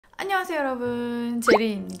안녕하세요 여러분,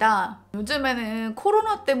 제리입니다. 요즘에는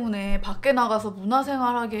코로나 때문에 밖에 나가서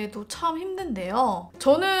문화생활하기에도 참 힘든데요.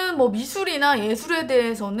 저는 미술이나 예술에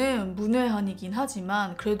대해서는 문외한이긴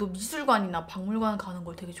하지만 그래도 미술관이나 박물관 가는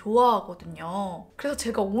걸 되게 좋아하거든요. 그래서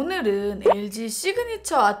제가 오늘은 LG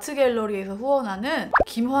시그니처 아트갤러리에서 후원하는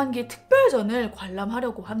김환기 특별전을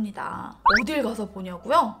관람하려고 합니다. 어딜 가서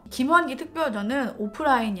보냐고요? 김환기 특별전은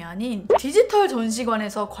오프라인이 아닌 디지털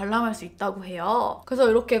전시관에서 관람할 수 있다고 해요. 그래서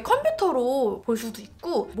이렇게 컴퓨터로 볼 수도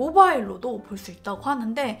있고 모바일로도 볼 수 있다고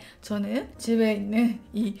하는데 저는 집에 있는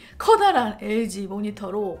이 커다란 LG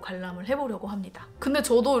모니터로 관람을 해보려고 합니다. 근데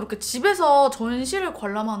저도 이렇게 집에서 전시를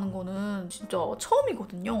관람하는 거는 진짜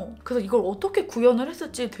처음이거든요. 그래서 이걸 어떻게 구현을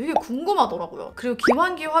했을지 되게 궁금하더라고요. 그리고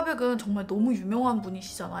김환기 화백은 정말 너무 유명한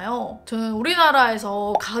분이시잖아요. 저는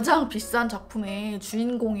우리나라에서 가장 비싼 작품의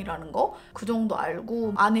주인공이라는 거 그 정도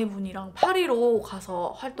알고 아내분이랑 파리로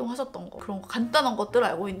가서 활동하셨던 거 그런 간단한 것들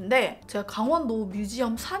알고 있는데 제가 강원도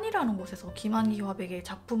뮤지엄 산이라는 곳에서 김환기 화백의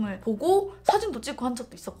작품을 보고 사진도 찍고 한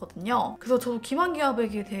적도 있었거든요. 그래서 저도 김환기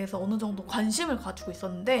화백에 대해서 어느 정도 관심을 가지고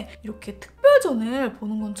있었는데 이렇게 특별전을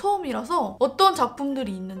보는 건 처음이라서 어떤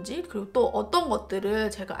작품들이 있는지 그리고 또 어떤 것들을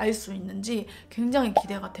제가 알 수 있는지 굉장히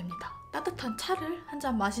기대가 됩니다. 따뜻한 차를 한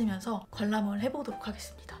잔 마시면서 관람을 해보도록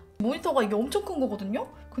하겠습니다. 모니터가 이게 엄청 큰 거거든요?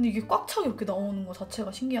 근데 이게 꽉 차게 이렇게 나오는 거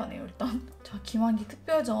자체가 신기하네요, 일단. 자, 김환기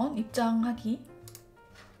특별전 입장하기.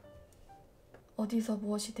 어디서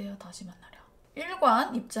무엇이 되어 다시 만나랴.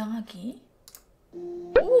 1관 입장하기.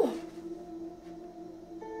 오!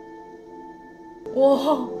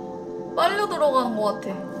 와, 빨려 들어가는 것 같아.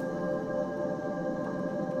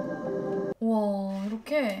 와,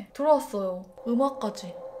 이렇게 들어왔어요.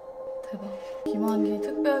 음악까지. 대박. 김환기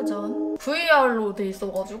특별전. VR로 돼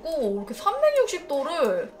있어가지고 이렇게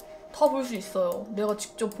 360도를 다 볼 수 있어요. 내가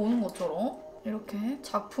직접 보는 것처럼. 이렇게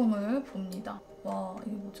작품을 봅니다. 와,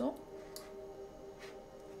 이게 뭐죠?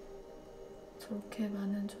 저렇게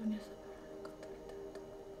많은 중에서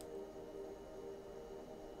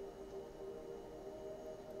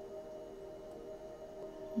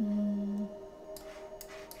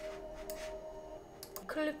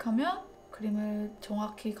클릭하면 그림을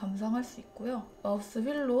정확히 감상할 수 있고요. 마우스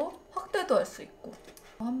휠로 확대도 할 수 있고.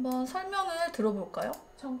 한번 설명을 들어볼까요?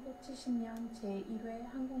 1970년 제1회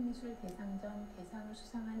한국미술대상전 대상을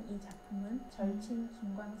수상한 이 작품은 절친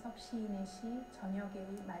김광섭 시인의 시 저녁에의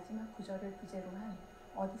마지막 구절을 부제로 한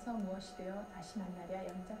어디서 무엇이 되어 다시 만나랴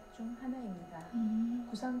연작 중 하나입니다.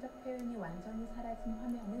 구상적 표현이 완전히 사라진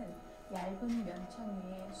화면은 얇은 면천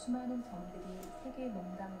위에 수많은 점들이 세계의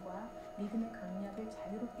농담과 리듬의 강약을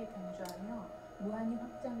자유롭게 변주하며 무한히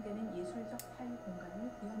확장되는 예술적 타의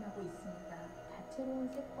공간을 구현하고 있습니다. 다채로운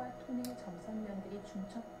색과 톤의 점선면들이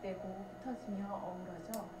중첩되고 흩어지며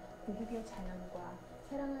어우러져 고국의 자연과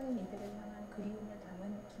사랑하는 이들을 향한 그리움을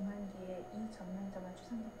담은 김환기의 이 전면전화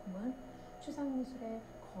추상작품은 추상미술의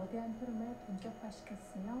거대한 흐름을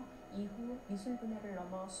본격화시켰으며 이후 미술 분야를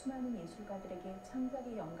넘어 수많은 예술가들에게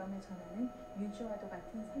창작의 영감을 전하는 뮤즈와도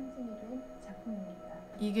같은 상징이 된 작품입니다.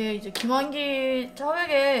 이게 이제 김환기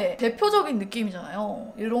화백의 대표적인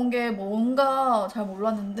느낌이잖아요. 이런 게 뭔가 잘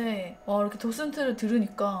몰랐는데 와, 이렇게 도슨트를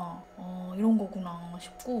들으니까 이런 거구나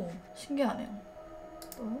싶고 신기하네요.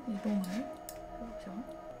 또 이동을 해보죠.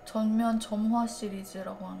 전면 점화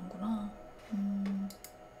시리즈라고 하는구나.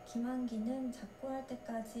 김환기는 작고할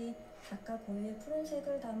때까지 작가 고유의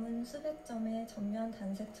푸른색을 담은 수백 점의 전면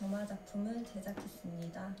단색 점화 작품을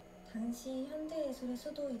제작했습니다. 당시 현대예술의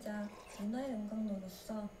수도이자 문화의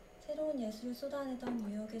은광로로서 새로운 예술을 쏟아내던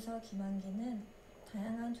뉴욕에서 김환기는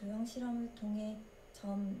다양한 조형 실험을 통해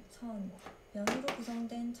점, 선, 면으로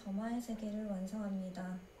구성된 점화의 세계를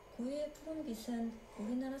완성합니다. 고유의 푸른빛은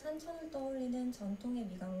우리나라 산천을 떠올리는 전통의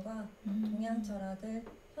미감과 동양 철학을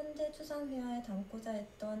현대 추상회화에 담고자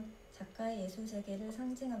했던 작가의 예술세계를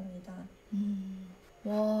상징합니다.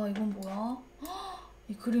 와, 이건 뭐야?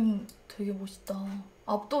 이 그림 되게 멋있다.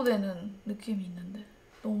 압도되는 느낌이 있는데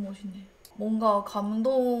너무 멋있네. 뭔가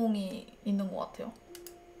감동이 있는 것 같아요.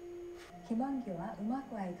 김환기와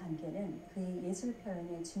음악과의 관계는 그의 예술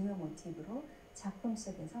표현의 중요 모티브로 작품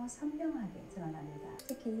속에서 선명하게 드러납니다.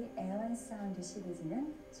 특히 에어 & 사운드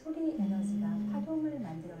시리즈는 소리 에너지가 파동을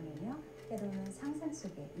만들어내며 때로는 상상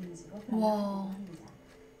속의 이미지로 변화하기도 합니다.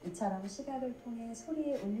 이처럼 시각을 통해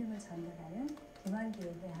소리의 울림을 전달하는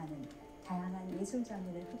김환기의 회화는 다양한 예술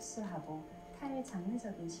장르를 흡수하고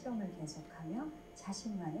탈장르적인 실험을 계속하며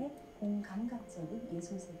자신만의 공감각적인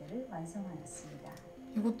예술 세계를 완성하였습니다.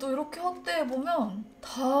 이것도 이렇게 확대해보면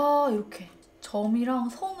다 이렇게 점이랑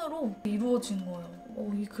선으로 이루어진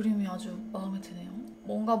거예요. 이 그림이 아주 마음에 드네요.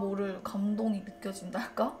 뭔가 모를 감동이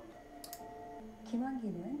느껴진달까?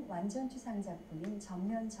 김환기는 완전 추상 작품인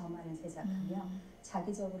전면 점화를 제작하며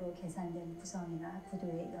자기적으로 계산된 구성이나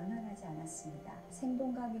구도에 연연하지 않았습니다.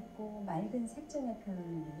 생동감 있고 맑은 색점의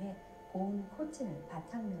표현을 위해 고운 코튼을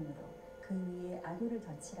바탕면으로 그 위에 아도를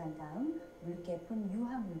덧칠한 다음 묽게푼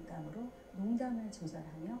유화 물감으로 농담을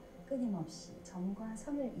조절하며 끊임없이 점과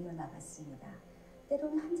선을 이어나갔습니다.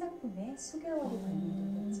 때론 한 작품에 수개월이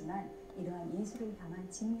걸리기도 했지만 이러한 예술을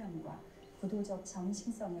담은 집념과 구도적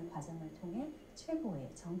정신성의 과정을 통해 최고의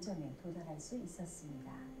정점에 도달할 수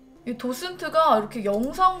있었습니다. 이 도슨트가 이렇게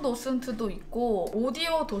영상 도슨트도 있고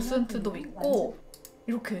오디오 도슨트도 있고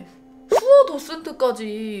이렇게 수어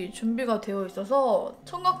도슨트까지 준비가 되어 있어서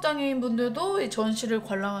청각장애인 분들도 이 전시를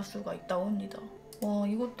관람할 수가 있다고 합니다. 와,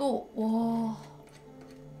 이것도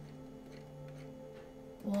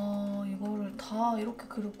와, 이거를 다 이렇게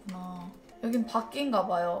그렸구나. 여긴 바뀐가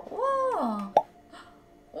봐요. 와,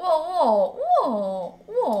 우와, 우와,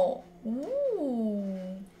 우와, 오,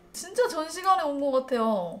 진짜 전시관에 온 것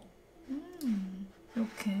같아요.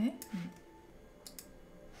 이렇게.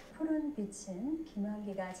 푸른 빛은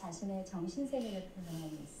김환기가 자신의 정신세계를 표현함에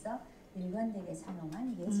있어 일관되게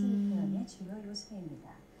사용한 예술 표현의 주요 요소입니다.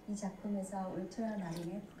 이 작품에서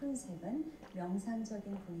울트라마린의 푸른색은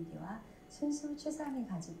명상적인 분위기와 순수 추상이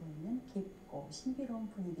가지고 있는 깊고 신비로운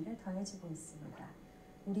분위기를 더해주고 있습니다.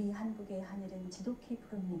 우리 한국의 하늘은 지독히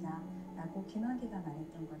푸릅니다 라고 김환기가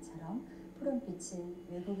말했던 것처럼 푸른빛은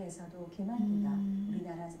외국에서도 김환기가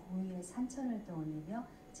우리나라 고유의 산천을 떠올리며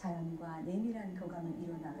자연과 내밀한 교감을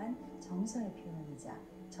이뤄나간 정서의 표현이자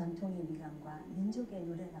전통의 미감과 민족의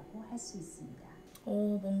노래라고 할 수 있습니다.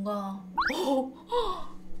 오, 뭔가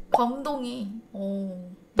감동이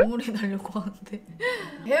눈물이 나려고 하는데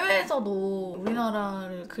해외에서도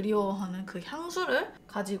우리나라를 그리워하는 그 향수를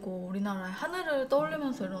가지고 우리나라의 하늘을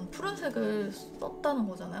떠올리면서 이런 푸른색을 썼다는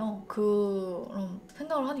거잖아요. 그런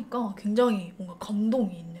생각을 하니까 굉장히 뭔가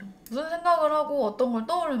감동이 있네요. 무슨 생각을 하고 어떤 걸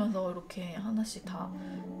떠올리면서 이렇게 하나씩 다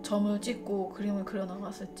점을 찍고 그림을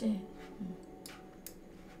그려나갔을지.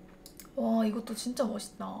 와, 이것도 진짜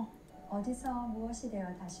멋있다. 어디서 무엇이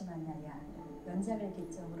되어 다시 만나랴. 연작을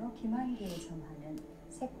기점으로 김환기의 점화는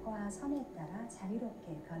색과 선에 따라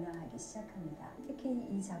자유롭게 변화하기 시작합니다. 특히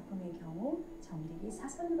이 작품의 경우 전객이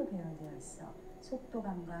사선으로 배열되어 있어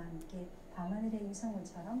속도감과 함께 밤하늘의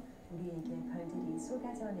유성우처럼 우리에게 별들이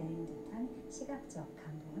쏟아져 내린 듯한 시각적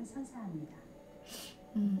감동을 선사합니다.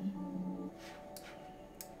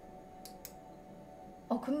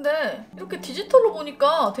 근데 이렇게 디지털로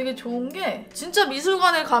보니까 되게 좋은 게 진짜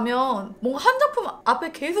미술관에 가면 뭔가 한 작품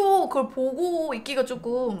앞에 계속 그걸 보고 있기가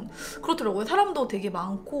조금 그렇더라고요. 사람도 되게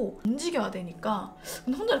많고 움직여야 되니까.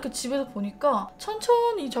 근데 혼자 이렇게 집에서 보니까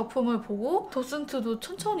천천히 작품을 보고 도슨트도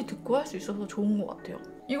천천히 듣고 할 수 있어서 좋은 것 같아요.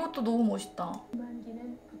 이것도 너무 멋있다.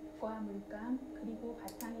 김환기는 붓과 물감 그리고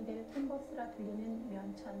바탕이 될 캔버스라 불리는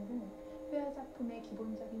면천 등 회화 작품의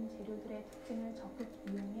기본적인 재료들의 특징을 적극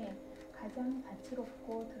이용해 가장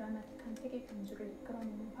다채롭고 드라마틱한 세계 경주를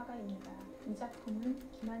이끌어내는 화가입니다. 이 작품은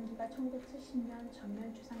김환기가 1970년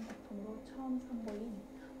전면 추상 작품으로 처음 선보인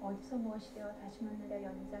어디서 무엇이 되어 다시 만나랴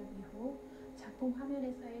연작 이후 작품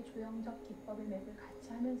화면에서의 조형적 기법의 맵을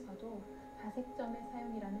같이 하면서도 다색점의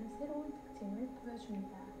사용이라는 새로운 특징을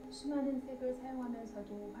보여줍니다. 수많은 색을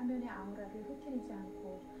사용하면서도 화면의 아우라를 흐트리지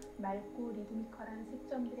않고 맑고 리드미컬한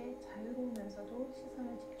색점들의 자유로우면서도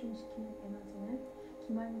시선을 집중시키는 에너지는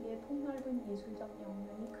김환기의 폭넓은 예술적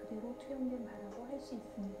역량이 그대로 투영된 바라고 할 수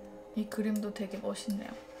있습니다. 이 그림도 되게 멋있네요.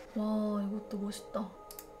 와, 이것도 멋있다.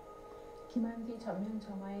 김환기 전면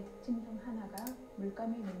점화의 특징 중 하나가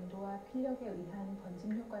물감의 농도와 필력에 의한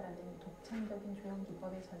번짐 효과라는 독창적인 조형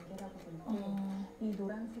기법의 전개라고 볼 때 이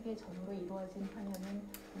노란색의 점으로 이루어진 화면은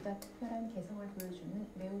보다 특별한 개성을 보여주는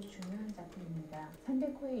매우 중요한 작품입니다.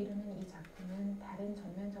 300호에 이르는 이 작품은 다른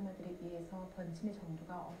전면 점화들에 비해서 번짐의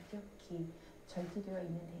정도가 엄격히 절제되어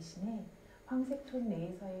있는 대신에 황색톤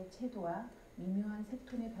내에서의 채도와 미묘한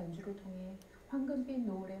색톤의 변주를 통해 황금빛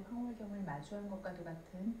노을의 황홀경을 마주한 것과도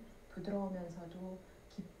같은 부드러우면서도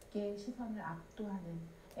깊게 시선을 압도하는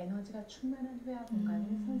에너지가 충만한 회화 공간을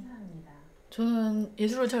선사합니다. 저는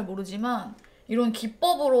예술을 잘 모르지만 이런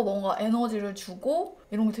기법으로 뭔가 에너지를 주고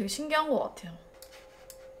이런 게 되게 신기한 것 같아요.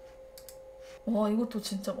 와, 이것도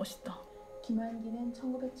진짜 멋있다. 김환기는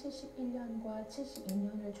 1971년과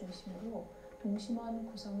 72년을 중심으로 동심원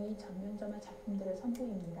구성의 전면점화 작품들을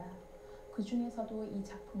선보입니다. 그 중에서도 이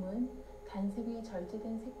작품은 단색의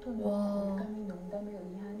절제된 색톤과 물감의 농담에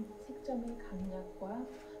의한 색점의 강약과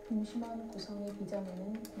동심원 구성의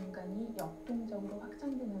빚어내는 공간이 역동적으로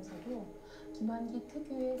확장되면서도 김환기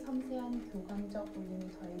특유의 섬세한 교감적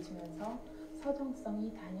울림이 더해지면서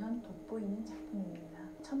서정성이 단연 돋보이는 작품입니다.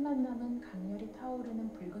 첫 만남은 강렬히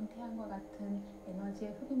타오르는 붉은 태양과 같은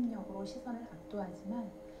에너지의 흡입력으로 시선을 압도하지만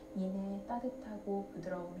이내 따뜻하고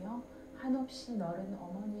부드러우며 한없이 너른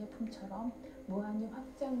어머니의 품처럼 무한히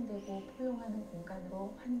확장되고 포용하는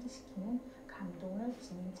공간으로 환기시키는 감동을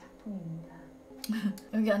지닌 작품입니다.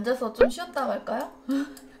 여기 앉아서 좀 쉬었다 갈까요?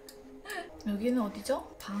 여기는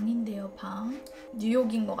어디죠? 방인데요, 방.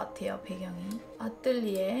 뉴욕인 것 같아요, 배경이.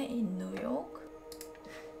 아틀리에인 뉴욕.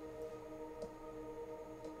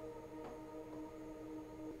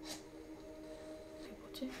 이게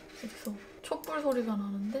뭐지? 여기서 촛불 소리가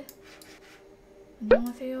나는데?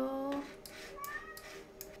 안녕하세요.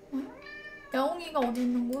 응? 야옹이가 어디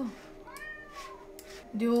있는 거야?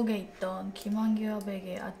 뉴욕에 있던 김환기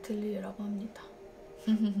화백의 아틀리에라고 합니다.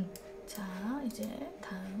 자, 이제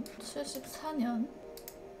다음 74년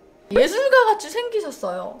예술가 같이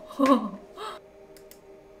생기셨어요.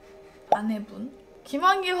 아내분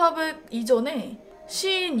김환기 화백 이전에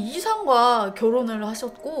시인 이상과 결혼을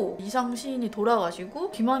하셨고 이상 시인이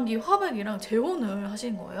돌아가시고 김환기 화백이랑 재혼을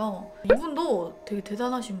하신 거예요. 이분도 되게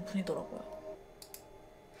대단하신 분이더라고요.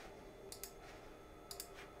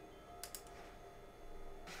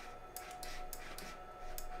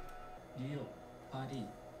 뉴욕, 파리,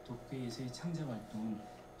 도쿄에서의 창작활동은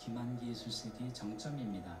김환기 예술색의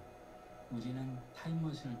정점입니다. 우리는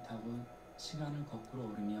타임머신을 타고 시간을 거꾸로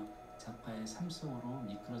오르며 작가의 삶 속으로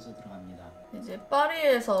미끄러져 들어갑니다. 이제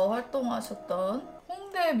파리에서 활동하셨던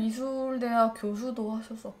홍대 미술대학 교수도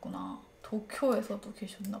하셨었구나. 도쿄에서도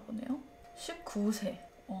계셨나 보네요. 19세.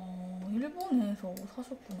 일본에서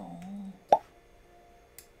사셨구나.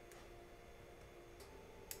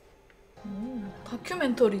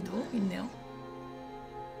 다큐멘터리도 있네요.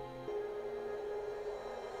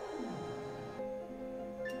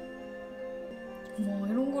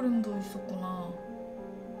 이런 그림도 있었구나.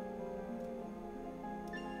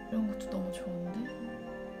 이런 것도 너무 좋은데?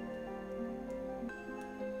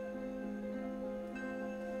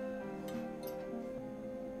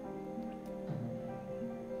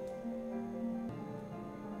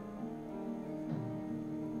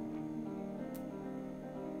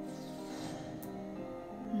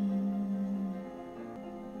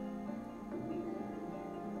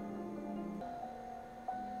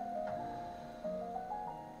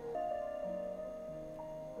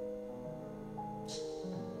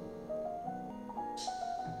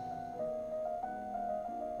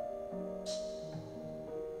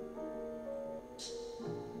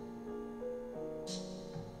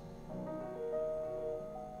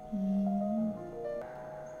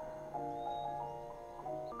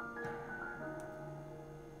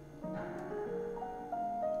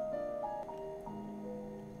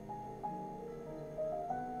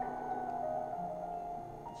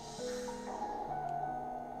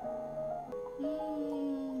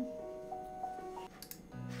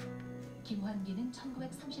 김환기는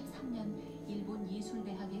 1933년 일본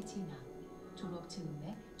예술대학에 진학, 졸업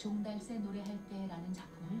즈음에 종달새 노래할 때라는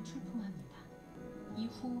작품을 출품합니다.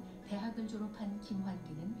 이후 대학을 졸업한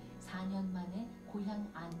김환기는 4년 만에 고향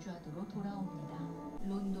안주아도로 돌아옵니다.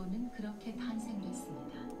 론도는 그렇게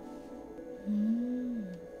탄생됐습니다.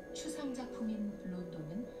 추상작품인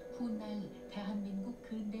론도는 훗날 대한민국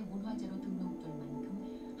근대 문화재로 등록될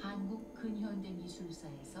만큼 한국 근현대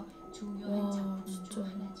미술사에서 중요한 작품 중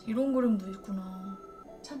하나죠. 이런 그림도 있구나.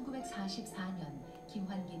 1944년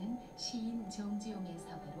김환기는 시인 정지용의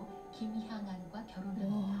사회로 김향안과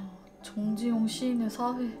결혼합니다. 와, 정지용 시인의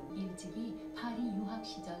사회. 일찍이 파리 유학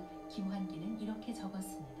시절 김환기는 이렇게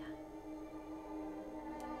적었습니다.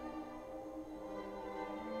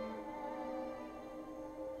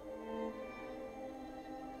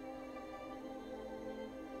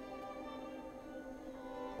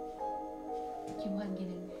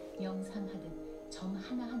 김환기는 명상하듯 점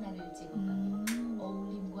하나하나를 찍어가며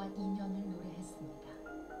어울림과 인연을 노래했습니다.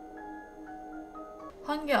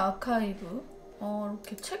 환기 아카이브.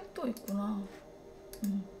 이렇게 책도 있구나.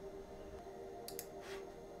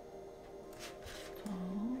 자,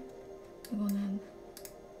 이거는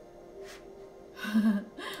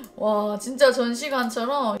와, 진짜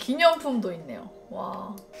전시관처럼 기념품도 있네요.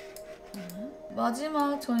 와.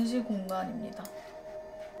 마지막 전시 공간입니다.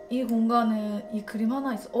 이 공간은 이 그림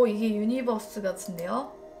하나 있어. 이게 유니버스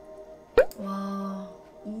같은데요? 와.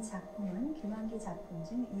 이 작품은 김환기 작품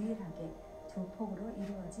중 유일하게 두 폭으로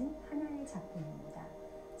이루어진 하나의 작품입니다.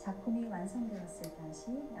 작품이 완성되었을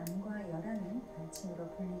당시 양과 열하는 별칭으로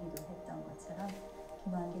불리기도 했던 것처럼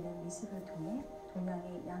김환기는 미술을 통해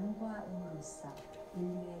동양의 양과 음으로써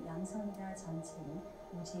인류의 양성이나 전체인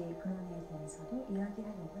우주의 근원에 대해서도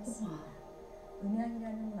이야기하려고 했습니다.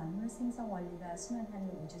 음양이라는 만물 생성 원리가 순환하는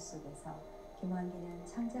우주 속에서 김환기는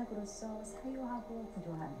창작으로서 사유하고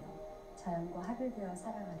구조하며 자연과 합일되어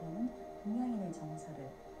살아가려는 동양인의 정서를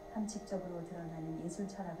함축적으로 드러나는 예술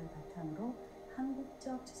철학을 바탕으로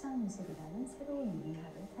한국적 추상미술이라는 새로운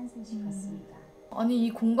문화를 탄생시켰습니다. 아니,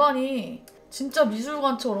 이 공간이 진짜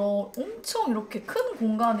미술관처럼 엄청 이렇게 큰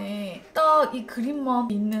공간에 딱 이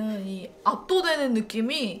그림만 있는 이 압도되는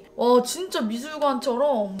느낌이 와, 진짜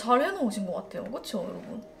미술관처럼 잘 해놓으신 것 같아요. 그쵸,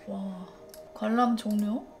 여러분? 와, 관람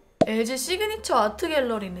종료? LG 시그니처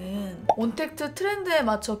아트갤러리는 온택트 트렌드에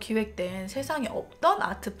맞춰 기획된 세상에 없던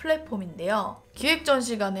아트 플랫폼인데요.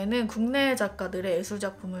 기획전시관에는 국내 작가들의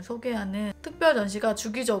예술작품을 소개하는 특별 전시가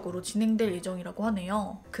주기적으로 진행될 예정이라고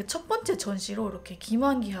하네요. 그 첫 번째 전시로 이렇게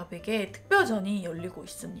김환기 화백의 특별전이 열리고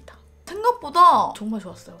있습니다. 생각보다 정말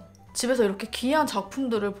좋았어요. 집에서 이렇게 귀한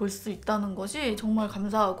작품들을 볼 수 있다는 것이 정말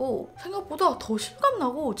감사하고 생각보다 더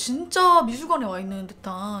실감나고 진짜 미술관에 와 있는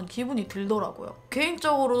듯한 기분이 들더라고요.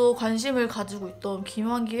 개인적으로 관심을 가지고 있던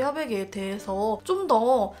김환기 화백에 대해서 좀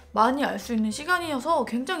더 많이 알 수 있는 시간이어서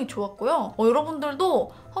굉장히 좋았고요.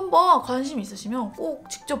 여러분들도 한번 관심 있으시면 꼭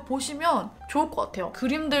직접 보시면 좋을 것 같아요.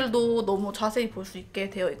 그림들도 너무 자세히 볼 수 있게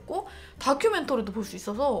되어 있고 다큐멘터리도 볼 수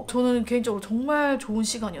있어서 저는 개인적으로 정말 좋은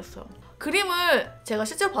시간이었어요. 그림을 제가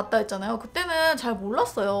실제로 봤다 했잖아요. 그때는 잘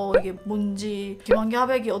몰랐어요. 이게 뭔지, 김환기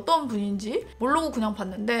화백이 어떤 분인지 모르고 그냥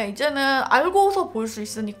봤는데 이제는 알고서 볼 수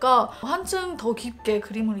있으니까 한층 더 깊게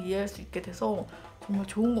그림을 이해할 수 있게 돼서 정말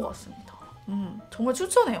좋은 것 같습니다. 정말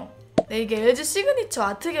추천해요. 네, 이게 LG 시그니처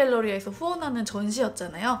아트갤러리에서 후원하는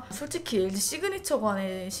전시였잖아요. 솔직히 LG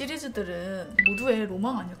시그니처관의 시리즈들은 모두의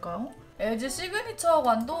로망 아닐까요? LG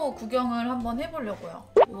시그니처관도 구경을 한번 해보려고요.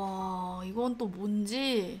 와, 이건 또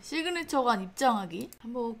뭔지 시그니처관 입장하기.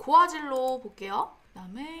 한번 고화질로 볼게요.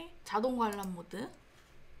 그다음에 자동 관람 모드.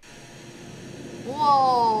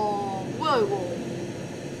 우와, 뭐야 이거.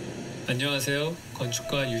 안녕하세요.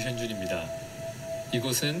 건축가 유현준입니다.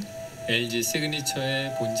 이곳은 LG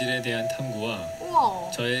시그니처의 본질에 대한 탐구와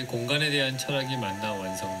우와. 저의 공간에 대한 철학이 만나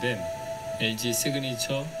완성된 LG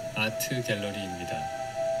시그니처 아트갤러리입니다.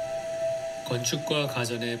 건축과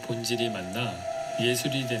가전의 본질이 만나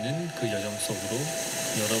예술이 되는 그 여정 속으로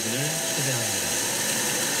여러분을 초대합니다.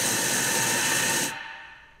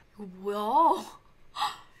 이거 뭐야?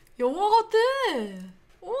 영화 같아.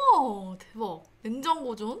 우와, 대박.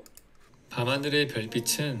 냉장고존? 밤하늘의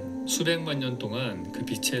별빛은 수백만 년 동안 그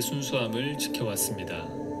빛의 순수함을 지켜왔습니다.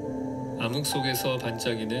 암흑 속에서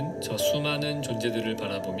반짝이는 저 수많은 존재들을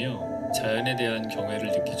바라보며 자연에 대한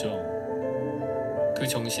경외를 느끼죠. 그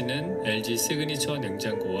정신은 LG 시그니처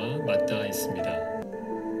냉장고와 맞닿아 있습니다.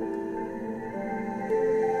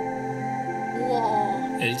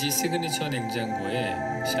 우와. LG 시그니처 냉장고의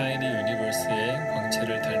샤이니 유니버스의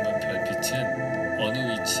광채를 닮은 별빛은 어느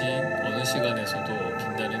위치, 어느 시간에서도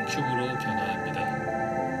빛나는 큐브로 변화합니다.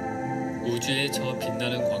 우주의 저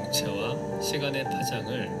빛나는 광채와 시간의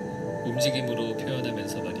파장을 움직임으로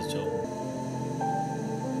표현하면서 말이죠.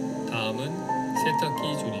 다음은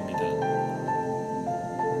세탁기 존입니다.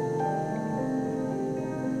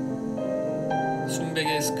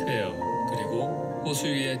 순백의 스퀘어, 그리고 호수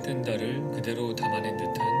위에 뜬 달을 그대로 담아낸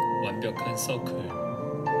듯한 완벽한 서클.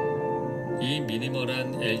 이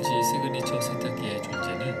미니멀한 LG 시그니처 세탁기의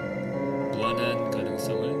존재는 무한한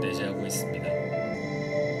가능성을 내재하고 있습니다.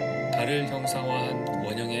 달을 형상화한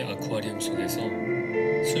원형의 아쿠아리움 속에서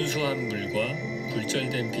순수한 물과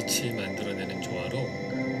굴절된 빛이 만들어내는 조화로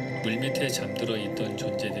물밑에 잠들어 있던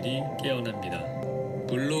존재들이 깨어납니다.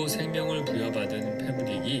 물로 생명을 부여받은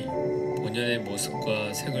패브릭이 본연의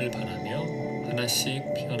모습과 색을 발하며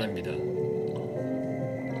하나씩 피어납니다.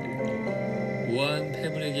 우아한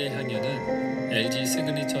패브릭의 향연은 LG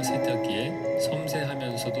시그니처 세탁기의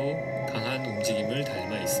섬세하면서도 강한 움직임을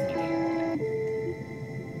닮아 있습니다.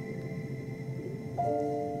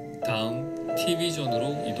 다음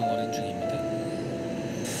TV존으로 이동하는 중입니다.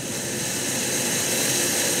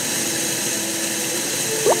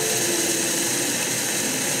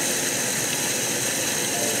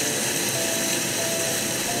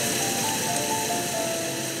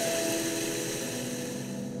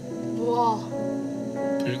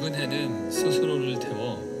 붉은 해는 스스로를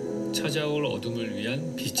태워 찾아올 어둠을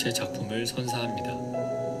위한 빛의 작품을 선사합니다.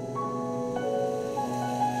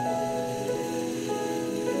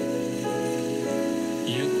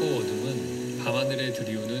 이윽고 어둠은 밤하늘에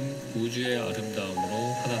드리우는 우주의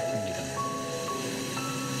아름다움으로 화답합니다.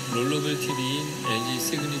 롤러블 TV인 LG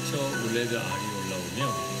시그니처 올레드 R이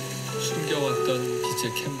올라오며 숨겨왔던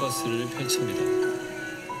빛의 캔버스를 펼칩니다.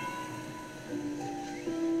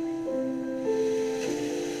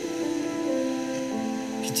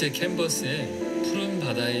 빛의 캔버스에 푸른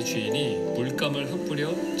바다의 주인이 물감을 흩뿌려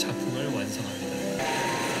작품을 완성합니다.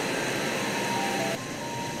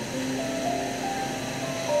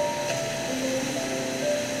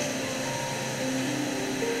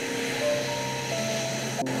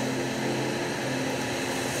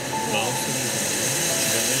 마우스를 보면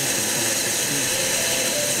주변을 감상하실 수 있습니다.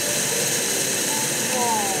 우와.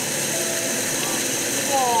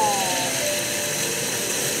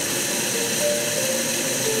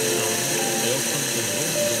 에어컨 등으로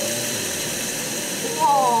운영하는 중입니다. 우와.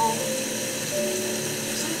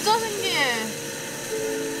 진짜 신기해.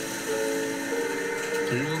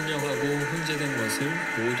 불분명하고 혼재된 것을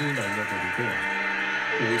모두 날려버리고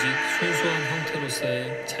오직 순수한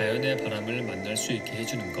형태로서의 자연의 바람을 만날 수 있게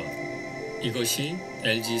해주는 것. 이것이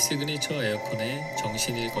LG 시그니처 에어컨의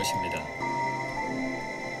정신일 것입니다.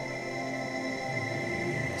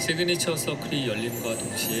 시그니처 서클이 열림과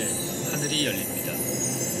동시에 하늘이 열립니다.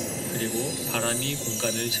 그리고 바람이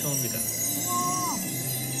공간을 채웁니다.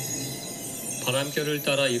 바람결을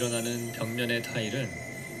따라 일어나는 벽면의 타일은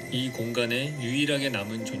이 공간에 유일하게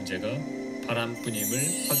남은 존재가 바람뿐임을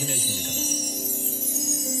확인해 줍니다.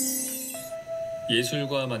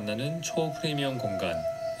 예술과 만나는 초프리미엄 공간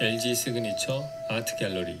LG 시그니처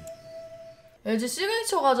아트갤러리. LG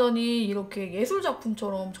시그니처 가전이 이렇게 예술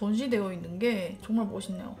작품처럼 전시되어 있는 게 정말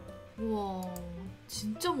멋있네요. 우와,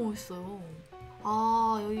 진짜 멋있어요.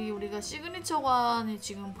 아, 여기 우리가 시그니처관이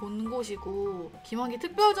지금 본 곳이고 김환기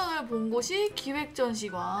특별전을 본 곳이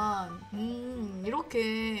기획전시관.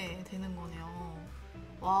 이렇게 되는 거네요.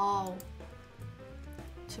 와우.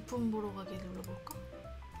 제품 보러 가기 눌러볼까?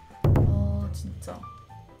 아, 진짜.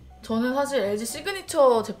 저는 사실 LG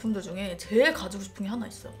시그니처 제품들 중에 제일 가지고 싶은 게 하나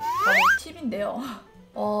있어요. 바로 팁인데요.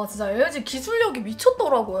 진짜 LG 기술력이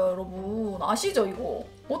미쳤더라고요, 여러분. 아시죠, 이거?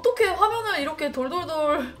 어떻게 화면을 이렇게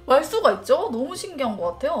돌돌돌 말 수가 있죠? 너무 신기한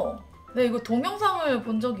것 같아요. 네, 이거 동영상을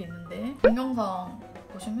본 적이 있는데 동영상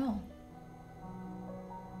보시면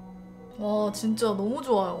와, 진짜 너무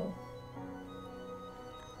좋아요.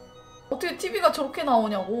 어떻게 TV가 저렇게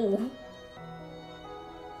나오냐고.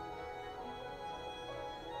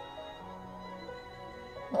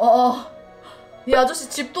 이 아저씨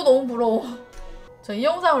집도 너무 부러워. 저 이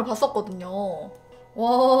영상을 봤었거든요.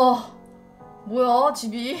 와, 뭐야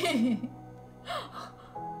집이.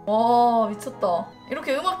 와, 미쳤다.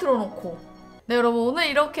 이렇게 음악 틀어놓고. 네, 여러분, 오늘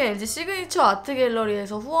이렇게 LG 시그니처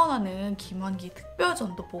아트갤러리에서 후원하는 김환기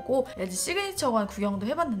특별전도 보고 LG 시그니처관 구경도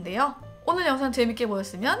해봤는데요. 오늘 영상 재밌게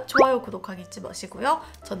보였으면 좋아요, 구독하기 잊지 마시고요.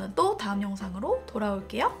 저는 또 다음 영상으로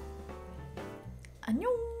돌아올게요.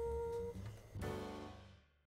 안녕.